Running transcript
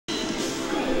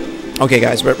Okay,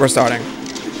 guys, we're starting.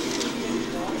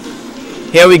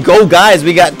 Here we go, guys.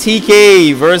 We got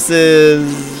TK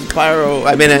versus Pyro.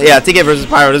 I mean, yeah, TK versus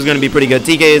Pyro. This is going to be pretty good.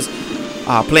 TK is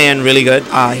playing really good.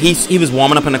 He was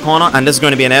warming up in the corner, and this is going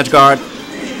to be an edge guard.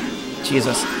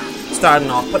 Jesus.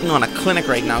 Starting off, putting on a clinic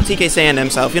right now. TK saying to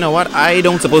himself, you know what? I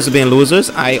don't supposed to be in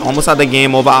losers. I almost had the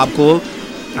game over Abcool,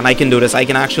 and I can do this. I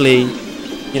can actually,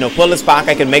 you know, pull this back.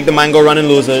 I can make the mango run in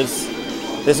losers.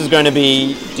 This is going to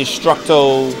be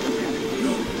Destructo.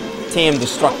 Team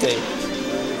Destructe.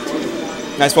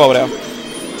 Nice forward there.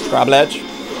 Grab ledge.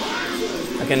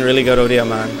 Looking really good over there,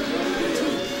 man.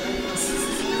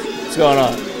 What's going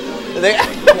on?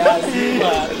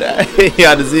 You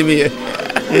had to see me.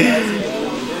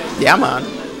 Yeah, man.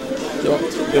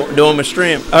 Doing my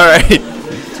stream. All right.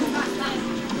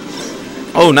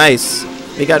 Oh, nice.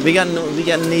 We got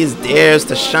these dares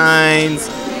to shines.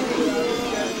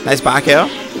 Nice back here.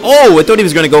 Oh, I thought he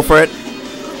was gonna go for it.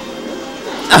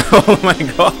 Oh my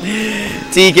god.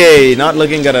 TK not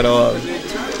looking good at all.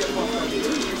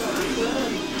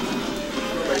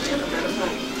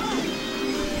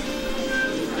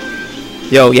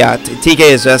 Yo, yeah, TK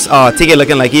is just TK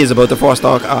looking like he is about to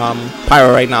 4-stock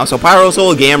Pyro right now. So Pyro's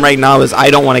whole game right now is I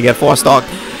don't want to get 4-stock.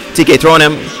 TK throwing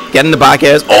him, getting the back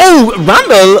airs. Oh,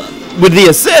 Randall with the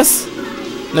assist.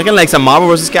 Looking like some Marvel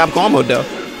vs. Capcom out there.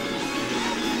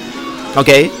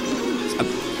 Okay.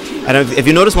 And if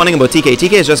you notice one thing about TK,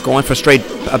 TK is just going for straight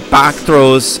back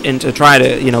throws to try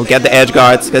to, you know, get the edge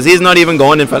guards, because he's not even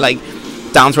going in for like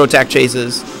down throw tech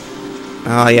chases.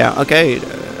 Yeah, okay.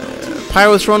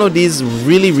 Pyro's throwing out these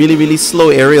really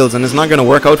slow aerials, and it's not going to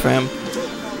work out for him.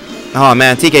 Oh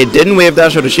man, TK didn't wave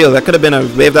dash or the shield. That could have been a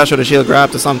wave dash or the shield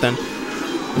grab to something.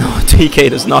 No,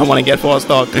 TK does not want to get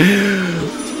 4-stock.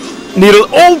 Needle.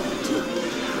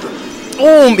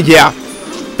 Oh, yeah.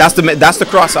 That's the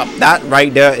cross up. That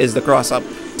right there is the cross up.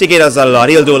 TK does a lot.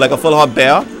 He'll do like a full hop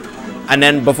bear, and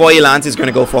then before he lands, he's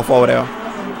gonna go for a forward air.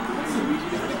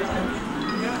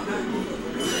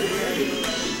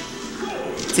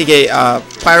 TK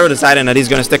Pyro deciding that he's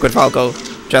gonna stick with Falco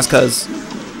just cause,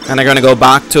 and they're gonna go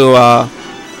back to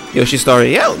Yoshi's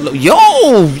story. Yo,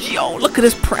 look at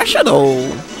this pressure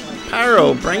though.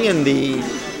 Pyro bringing the.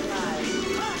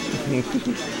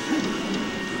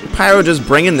 Pyro just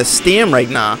bringing the steam right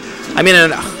now. I mean,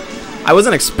 I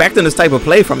wasn't expecting this type of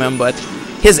play from him, but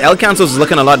his L cancels is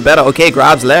looking a lot better. Okay,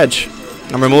 grabs ledge,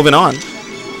 and we're moving on.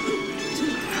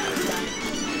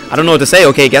 I don't know what to say.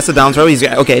 Okay, gets the down throw.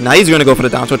 Okay, now he's going to go for the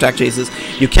down throw tech chases.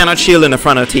 You cannot shield in the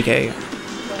front of TK.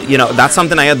 You know, that's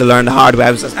something I had to learn the hard way.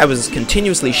 I was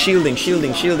continuously shielding in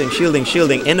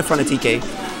the front of TK,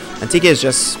 and TK is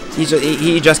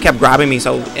he just kept grabbing me.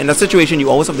 So in that situation, you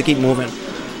always have to keep moving.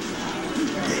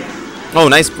 Oh,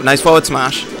 nice forward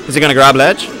smash. Is he gonna grab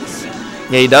ledge?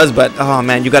 Yeah, he does, but oh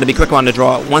man, you gotta be quick on the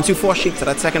draw. Once you force Sheik to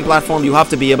that second platform, you have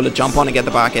to be able to jump on and get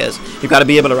the back airs. You gotta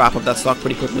be able to wrap up that stock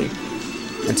pretty quickly.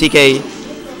 And TK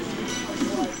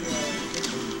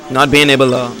not being able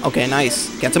to, okay, nice.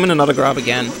 Gets him in another grab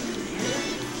again.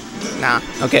 Nah,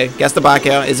 okay, gets the back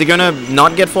air. Is he gonna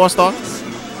not get 4-stock?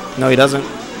 No, he doesn't.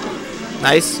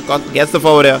 Nice, gets the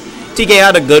forward air. TK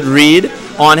had a good read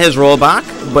on his rollback,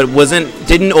 but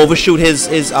didn't overshoot his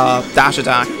dash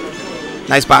attack.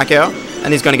 Nice back air,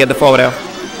 and he's gonna get the forward air.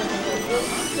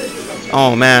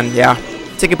 Oh man, yeah.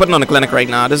 TK putting on the clinic right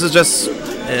now. This is just,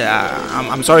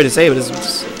 I'm sorry to say, but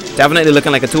it's definitely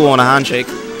looking like a 2-0 on a handshake.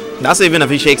 That's even if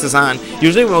he shakes his hand.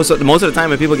 Usually, most of the time,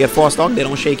 when people get 4-stock, they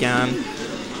don't shake your hand.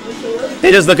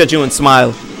 They just look at you and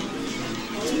smile.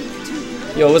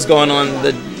 Yo, what's going on,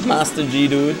 the Master G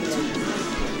dude?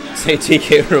 Say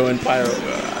TK ruined Pyro.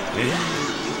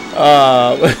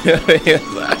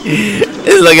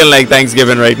 It's looking like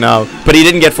Thanksgiving right now. But he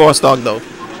didn't get 4-stock though.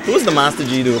 Who's the Master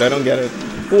G dude? I don't get it.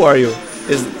 Who are you?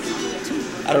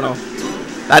 I don't know.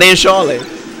 That ain't Charlie.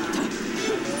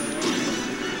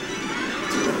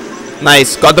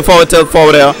 Nice. Got the forward tilt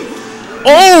forward there.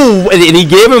 Oh! And he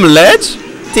gave him ledge?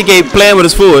 TK playing with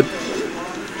his food.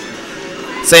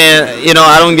 Saying, you know,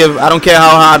 I don't care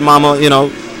how hard mama, you know,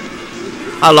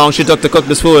 how long she took to cook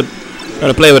this food.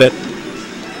 Gonna play with it.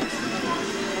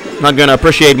 Not gonna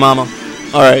appreciate mama.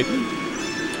 Alright.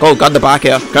 Oh, got the back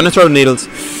here. Gonna throw the needles.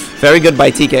 Very good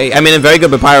by TK. I mean, very good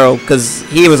by Pyro, because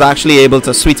he was actually able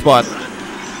to sweet spot.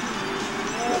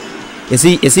 Is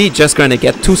he just gonna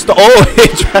get 2-stock? Oh, he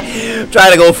try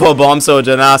to go for a bomb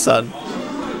soldier. Nah, son.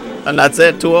 And that's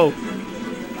it. 2-0.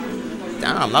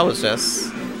 Damn, that was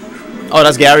just. Oh,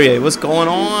 that's Gary. What's going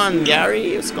on,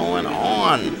 Gary? What's going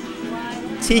on?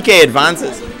 TK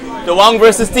advances. Dawong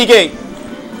versus TK.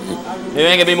 You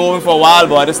ain't gonna be moving for a while,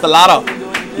 boy. This is the ladder.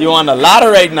 You on the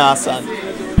ladder right now, son.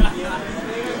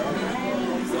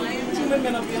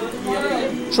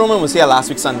 Truman was here last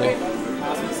week Sunday.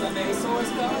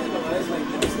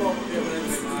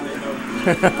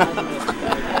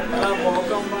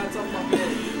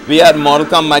 We had Mortal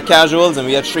Kombat casuals and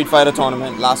we had Street Fighter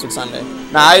tournament last week Sunday.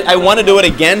 Now I want to do it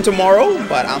again tomorrow,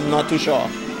 but I'm not too sure.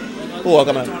 Oh,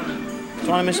 welcome in.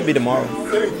 Tournament should be tomorrow.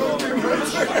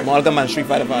 Mortal Kombat Street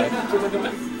Fighter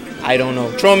 5. I don't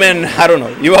know. Truman, I don't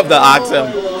know. You have to ask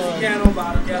him.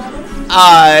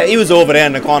 He was over there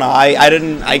in the corner.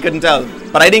 I couldn't tell.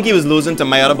 But I think he was losing to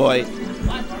my other boy.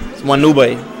 One new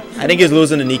boy. I think he was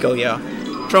losing to Nico, yeah.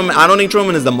 Truman, I don't think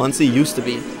Truman is the Muncie he used to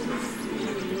be.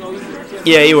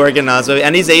 Yeah, he working now. So,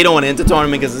 and he said he don't want to enter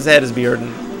tournament because his head is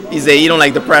bearding. He said he don't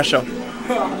like the pressure.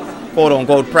 Quote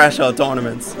unquote pressure of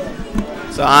tournaments.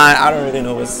 So I don't really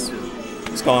know what's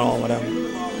going on with him.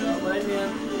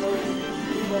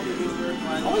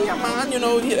 Oh yeah, man, you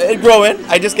know, it's growing.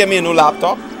 I just gave me a new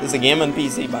laptop. It's a gaming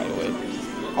PC, by the way.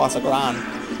 Cost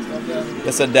 $1,000.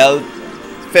 It's a Dell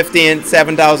 15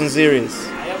 7000 series.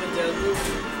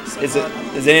 Is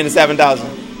it in the 7000?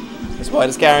 This boy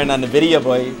is carrying on the video,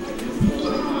 boy.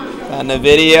 On the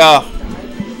video.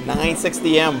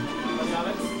 960M.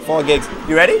 4 gigs.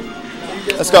 You ready?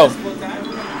 Let's go.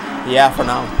 Yeah, for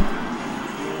now.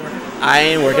 I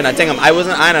ain't working. I think I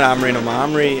wasn't ironing Omri no more.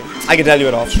 Omri, I can tell you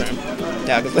it off stream.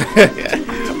 Yeah.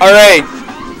 All right.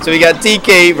 So we got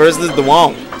TK versus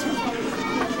Dawong.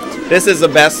 This is the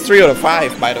best 3 out of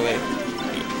 5, by the way.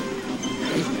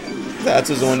 That's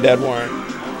his own dead warrant.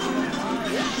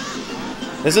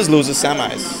 This is loser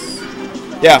semis.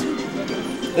 Yeah.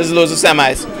 This is loser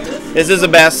semis. This is the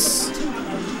best.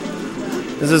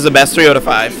 This is the best 3 out of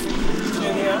 5.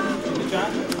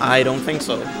 I don't think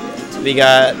so. We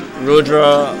got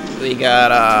Rudra, we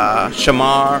got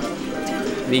Shamar,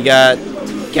 we got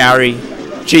Gary,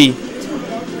 G.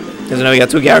 Because I know we got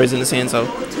 2 Garys in the scene, so.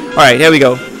 Alright, here we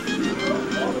go.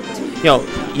 Yo,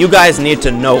 you guys need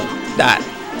to know that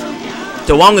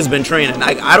Dawong has been training.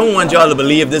 I don't want y'all to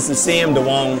believe this is the same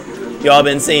Dawong y'all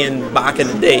been seeing back in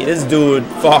the day. This dude,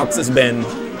 Fox, he's been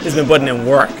putting in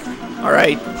work.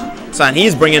 Alright? Son,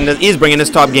 he's bringing this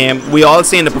top game. We all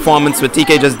seen the performance what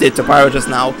TK just did to Pyro just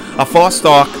now. A 4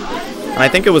 stock, and I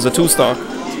think it was a 2 stock.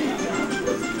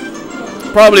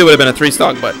 Probably would have been a 3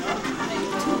 stock, but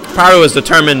Pyro was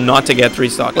determined not to get 3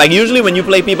 stock. Like usually when you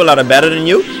play people that are better than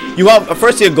you have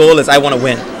first your goal is I want to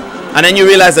win, and then you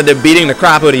realize that they're beating the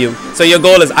crap out of you. So your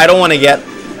goal is I don't want to get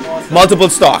multiple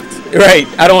stocks, right?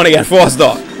 I don't want to get 4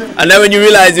 stock. And then when you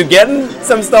realize you're getting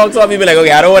some stocks off, you be like,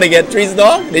 okay, I don't want to get 3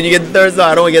 stock. Then you get the 3rd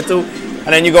stock, I don't want to get 2.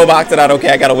 And then you go back to that, okay,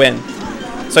 I got to win.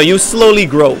 So you slowly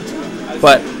grow.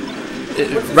 But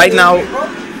right now,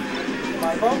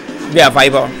 yeah,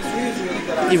 Viper.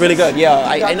 He's really good. Yeah,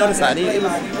 I noticed that.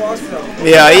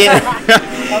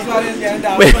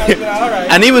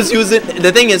 And he was using,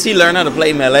 the thing is he learned how to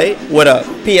play melee with a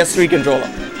PS3 controller.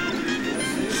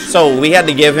 So we had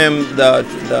to give him the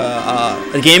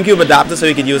GameCube adapter so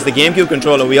he could use the GameCube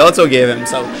controller. We also gave him,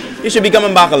 so he should be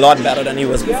coming back a lot better than he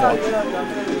was before.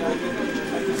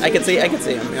 I could see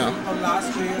him, yeah.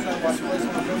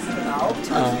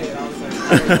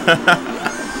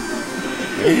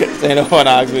 So you know what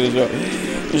I actually show.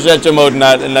 You shut your mouth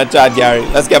in that chat, Gary.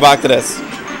 Let's get back to this.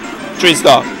 3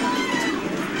 stock.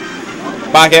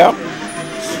 Back here,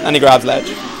 and he grabs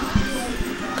ledge.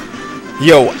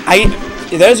 Yo,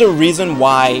 there's a reason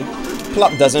why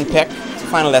Plup doesn't pick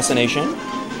Final Destination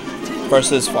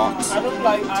versus Fox. I don't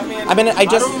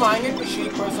mind it with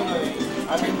Sheik personally.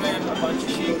 I've been playing a bunch of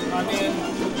Sheik.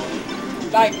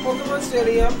 Like Pokemon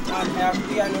Stadium and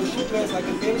FD, I know she plays. Like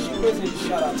if she plays, and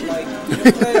shut up. Like you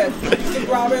can play it. You can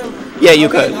grab him. Yeah, you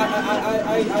could. I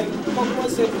Pokemon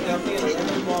Stadium and FD and I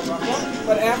don't know about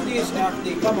but FD is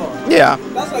FD. Come on. Yeah.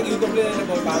 That's like you complaining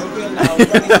about Battlefield now.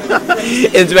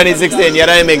 In 2016, yeah,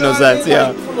 that didn't make no sense.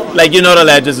 Yeah, like you know the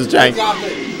ledges is trying.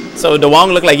 Exactly. So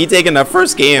Dawong looked like he taking the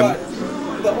first game. But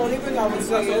the only thing I would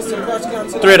say is the crush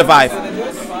cancel. 3 out of 5.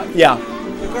 The Yeah.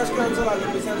 crush cancel are the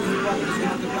percentage of what is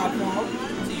on the platform.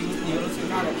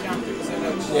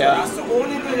 Yeah. That's the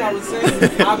only thing I would say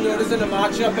I've noticed in the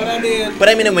matchup, but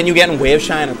I mean when you're getting wave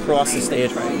shine across the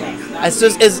stage, right? It's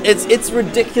just it's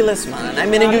ridiculous, man. I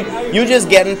mean you just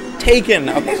getting taken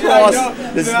across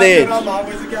the stage.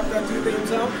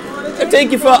 I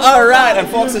take you for alright, and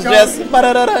Fox is just and you know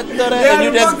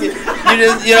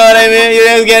what I mean? You're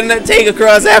just getting taken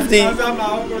across FD. And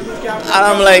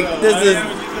I'm like,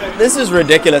 this is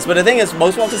ridiculous. But the thing is,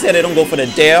 most folks say they don't go for the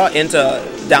dare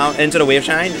into the wave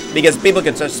shine because people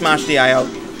can just smash the eye out,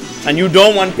 and you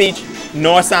don't want Peach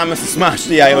nor Samus to smash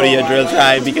the eye out of your drill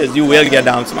shine because you will get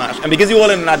down smashed, and because you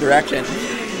hold it in that direction,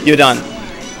 you're done.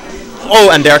 Oh,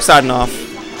 and Derek starting off.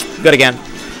 Good again.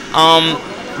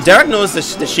 Derek knows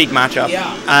the Sheik matchup,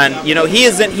 and you know he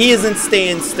isn't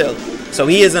staying still, so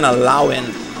he isn't allowing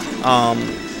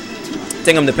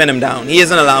Tingham to pin him down. He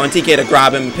isn't allowing TK to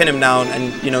grab him, pin him down,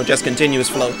 and you know just continue his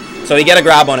flow. So he get a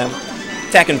grab on him,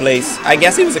 tech in place. I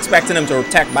guess he was expecting him to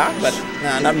tech back, but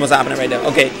nah, nothing was happening right there.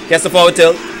 Okay, gets the forward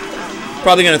tilt.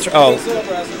 Probably gonna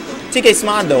TK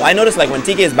smart though. I noticed like when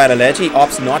TK is by the ledge, he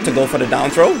opts not to go for the down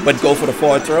throw, but go for the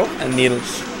forward throw and needle.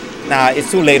 Nah,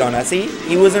 it's too late on that. See,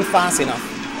 he wasn't fast enough.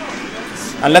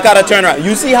 And look how the turnaround.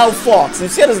 You see how Fox, you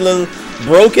see this little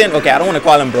broken, okay, I don't want to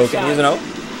call him broken, you know.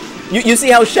 You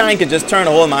see how Shine could just turn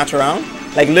the whole match around?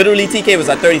 Like literally TK was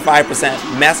at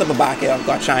 35%, mess up a back air,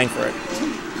 got Shine for it.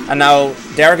 And now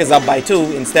Derek is up by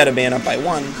 2 instead of being up by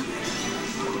 1.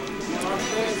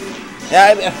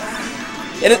 Yeah,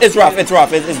 it's rough, it's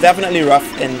rough. It's definitely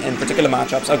rough in particular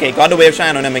matchups. Okay, got the wave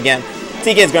shine on him again.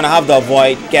 TK is going to have to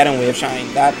avoid getting wave shine.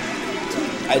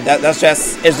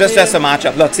 It's just a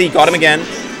matchup. Look, see, got him again.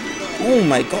 Oh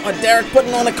my God, Derek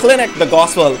putting on a clinic. The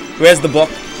gospel. Where's the book?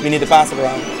 We need to pass it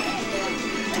around.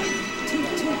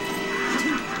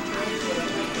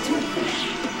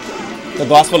 The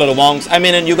gospel of the Wongs. I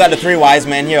mean, and you got the 3 wise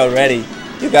men here already.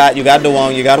 You got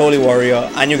Dawong, you got Holy Warrior,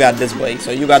 and you got this boy.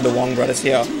 So you got the Wong brothers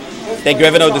here. They're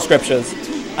giving out the scriptures.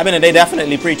 I mean, they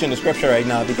definitely preaching the scripture right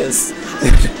now because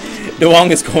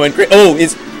Dawong is going crazy. Oh, you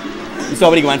saw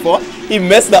what he went for? He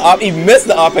missed the up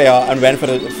air and went for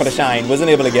the shine. Wasn't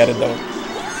able to get it though.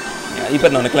 Yeah, he's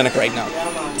putting on a clinic right now.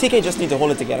 TK just needs to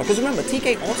hold it together. Because remember,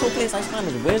 TK also plays ice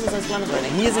climbers. Where's his ice climbers right now?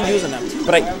 He isn't using them.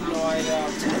 But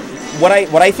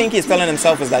what I think he's telling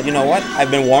himself is that, you know what?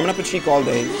 I've been warming up with Sheik all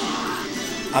day.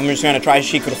 I'm just going to try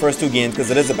Sheik for the first 2 games because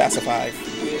it is a best of 5.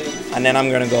 And then I'm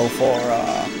going to go for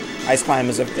ice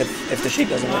climbers if the Sheik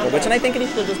doesn't work. Which, and I think he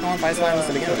needs to just go on for ice climbers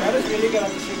to begin with.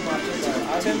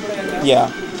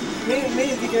 Yeah. Me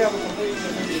and TK have a completely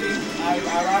different Sheik. I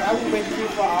would wait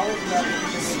 3-4 hours and that would be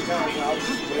the I would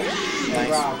just wait and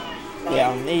grab.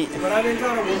 Yeah. But I've been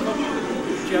trying to work up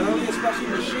generally, especially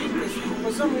with Sheik, because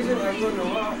for some reason everyone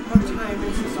knows how time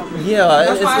is or something. Yeah.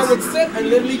 That's why I would sit and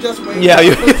literally just wait. Yeah.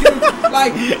 You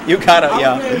gotta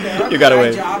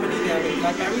wait.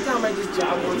 Like every time I just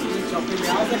jab once, he just jumped in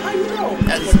there. I was like, how you know?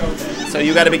 So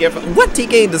you gotta be careful. What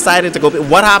TK decided to go?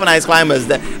 What happened to ice climbers?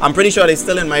 That I'm pretty sure they're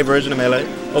still in my version of Melee.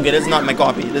 Okay, this is not my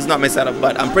copy. This is not my setup,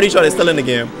 but I'm pretty sure they're still in the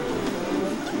game.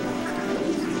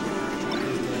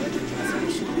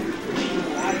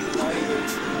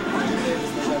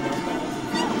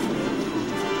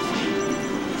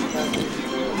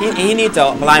 He needs to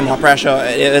apply more pressure.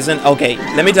 It isn't okay.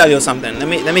 Let me tell you something.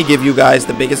 Let me give you guys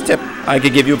the biggest tip I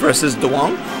could give you versus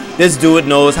Dawong. This dude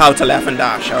knows how to left and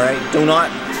dash. All right, do not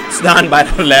stand by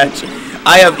the ledge.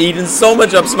 I have eaten so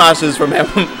much up smashes from him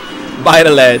by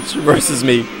the ledge versus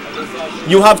me.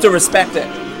 You have to respect it.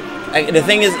 The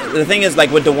thing is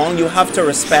like with Dawong, you have to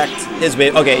respect his way.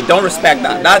 Okay, don't respect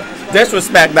that.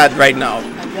 Disrespect that right now.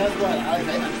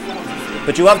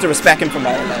 But you have to respect him from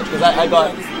by the ledge because I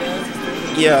got.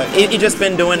 Yeah, he just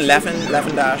been doing left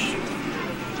and dash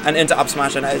and into up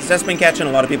smash, and it's just been catching a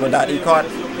lot of people that he caught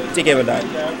TK with that.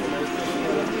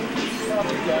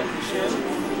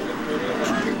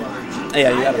 Yeah,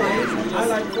 you gotta.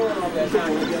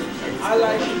 I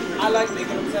like making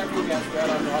him second guess where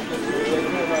I'm not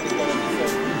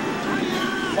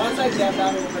once I get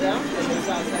that over there, and then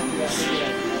start second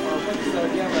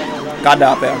guessing. Got the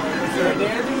up air.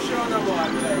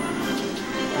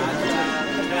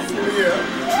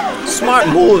 Smart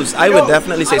moves. I would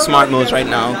definitely say smart moves right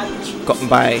now.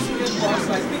 By.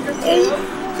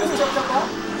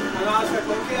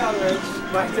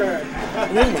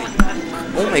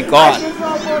 Oh my God.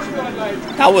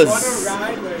 That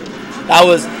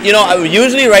was. You know,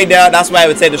 usually right there. That's why I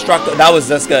would say destructo. That was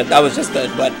just good. That was just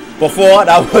good. But before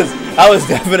that was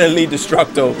definitely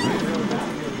destructo.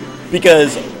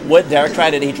 Because what Derek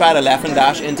tried he tried a left and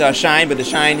dash into a shine, but the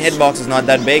shine hitbox is not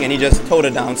that big, and he just towed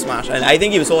it down smash. And I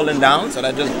think he was holding down, so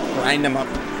that just grind him up.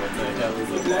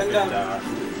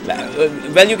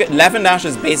 Well, you get left and dash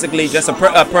is basically just a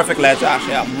perfect ledge dash.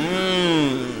 Yeah.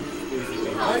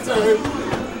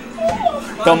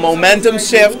 The momentum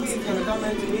shift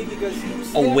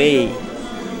away.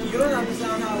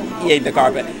 He ate the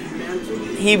carpet.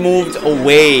 He moved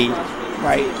away,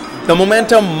 right? The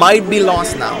momentum might be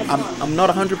lost now. I'm not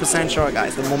 100% sure,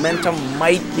 guys. The momentum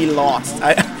might be lost.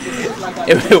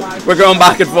 We're going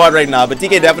back and forth right now, but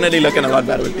TK definitely looking a lot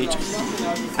better with Peach.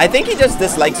 I think he just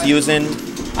dislikes using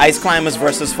ice climbers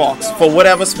versus Fox for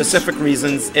whatever specific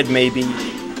reasons it may be.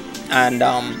 And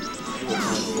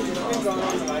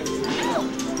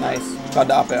nice, got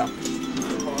the up air.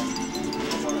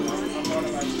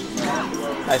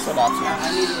 Nice for that smash.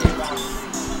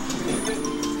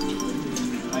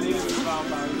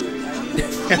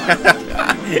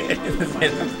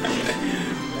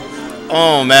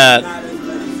 Oh man.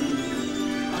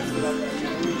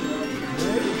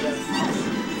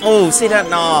 Oh, see that?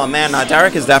 No, man.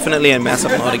 Derek is definitely in mess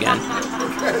up mode again.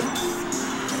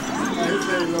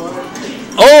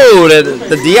 Oh,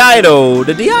 the DI though.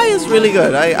 The DI is really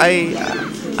good.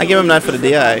 I give him that for the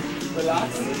DI.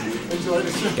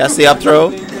 Guess the up throw.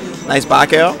 Nice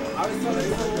back air.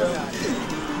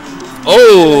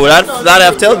 Oh, that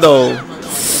F tilt though.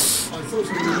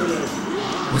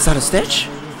 Was that a stitch?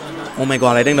 Oh my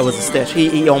god, I think that was a stitch.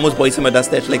 He almost boys him with that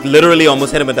stitch. Like literally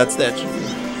almost hit him with that stitch.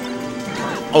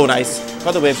 Oh, nice.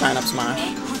 Got the wave shine up smash.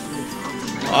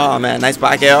 Oh man, nice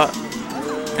back air.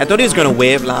 I thought he was gonna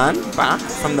wave land back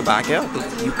from the back air.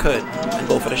 You could and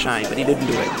go for the shine, but he didn't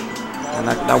do it. And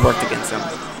that worked against him.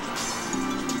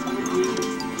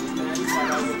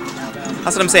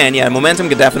 That's what I'm saying, yeah, momentum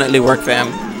could definitely work for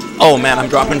him. Oh man, I'm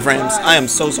dropping frames. I am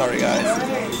so sorry, guys.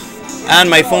 And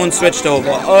my phone switched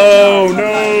over. Oh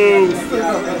no!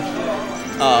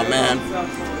 Oh man.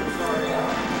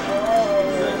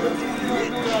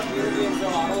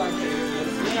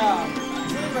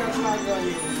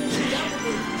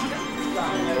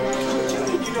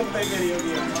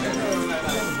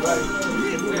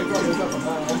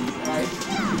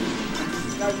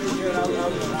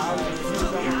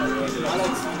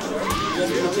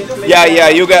 Yeah,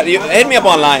 you hit me up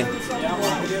online.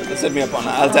 Just hit me up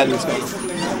online. I'll tell you what's going on.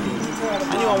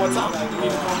 And you on WhatsApp?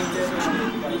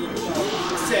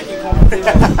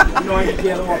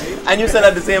 And you still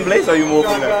at the same place or you moved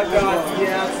from there?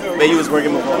 Where you was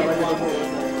working before?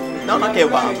 No, not Cape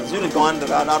Bahamas. You just gone to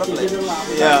that other place.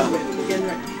 Yeah.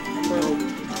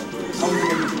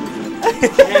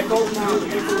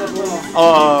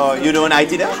 Oh, you doing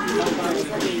IT there?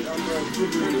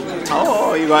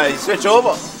 Oh, you got to switch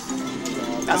over.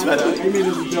 That's better.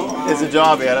 It's a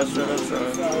job, yeah, that's true. That's true.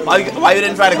 Why you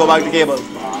didn't try to go back to cable?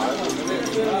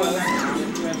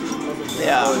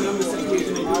 Yeah.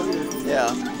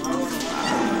 Yeah.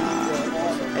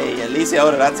 Hey, at least you're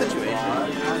out of that situation.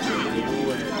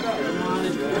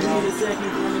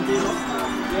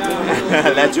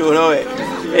 Let you know it.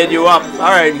 Hit you up.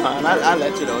 Alright, man. I'll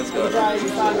let you know what's going on.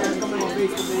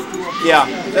 Yeah,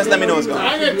 just let me know what's going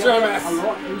on.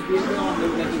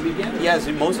 Yes,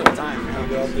 most of the time.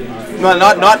 No,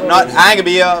 not. I ain't gonna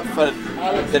be here for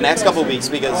the next couple of weeks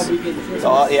because it's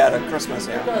all, yeah, the Christmas,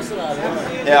 yeah.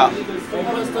 Yeah.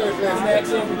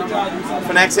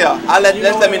 For next year,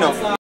 let me know.